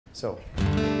So,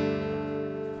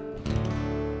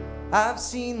 I've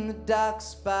seen the dark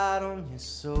spot on your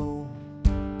soul.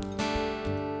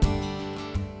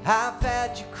 I've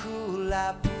had you cruel,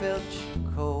 I've felt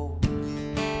you cold.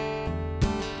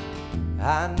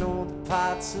 I know the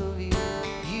parts of you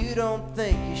you don't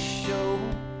think you show.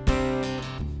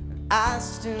 I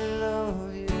still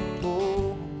love you,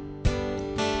 oh.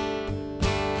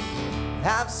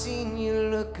 I've seen you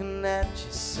looking at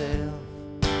yourself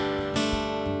and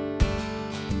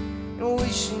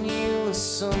wishing you were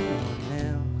someone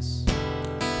else,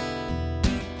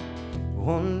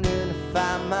 wondering if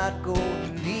I might go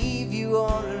and leave you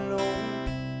all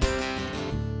alone.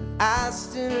 I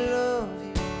still love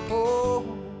you,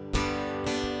 oh.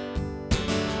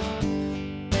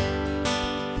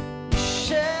 You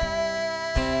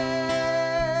shed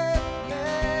me,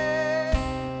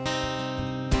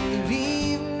 you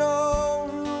leave no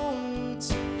room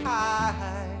to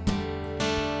hide.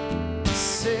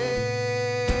 Save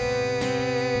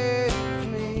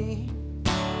me,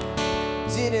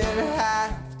 didn't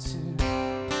have to.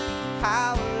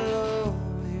 How I love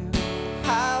you,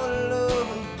 how I love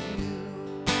you.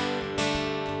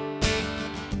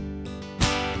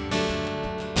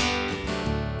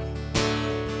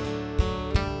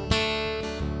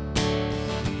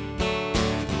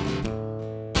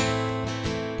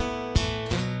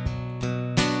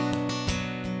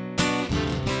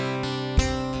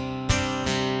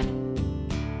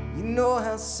 You know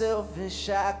how selfish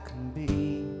I can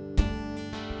be.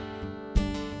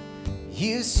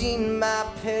 You've seen my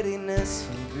pettiness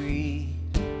and greed,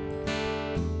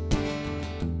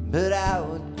 but I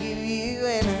would give you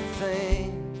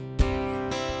anything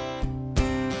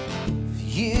for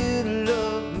you to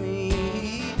love me.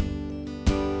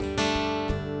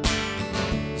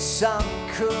 So I'm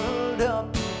curled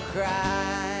up and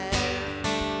crying.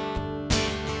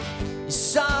 You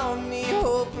saw me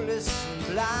hopeless and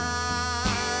blind.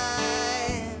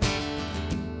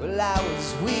 Well, I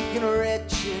was weak and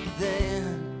wretched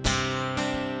then,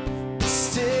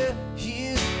 still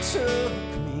you took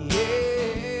me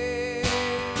in.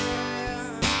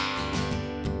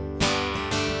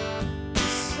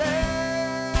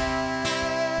 Sad,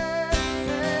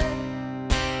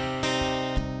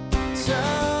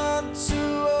 turn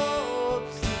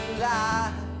towards the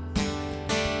light.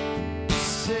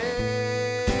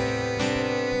 Save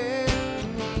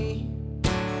me,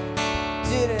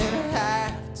 didn't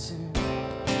have to.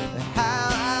 How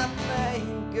I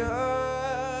thank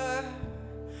God.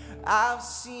 I've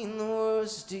seen the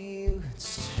worst of you,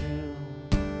 it's true,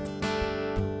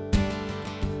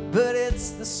 but it's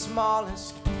the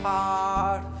smallest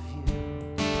part of you.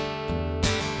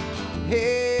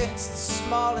 It's the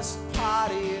smallest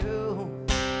part of you.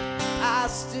 I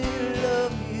still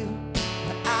love you,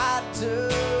 I do.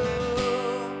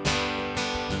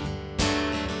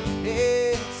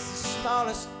 It's the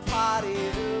smallest part of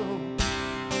you.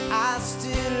 I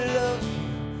still love you,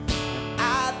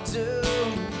 I do.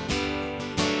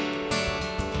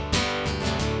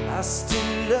 I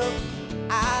still love you,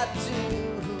 I do.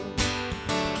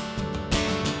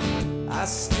 I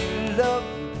still love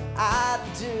you, I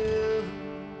do.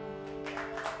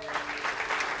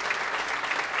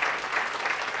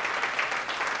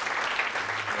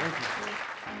 Thank you.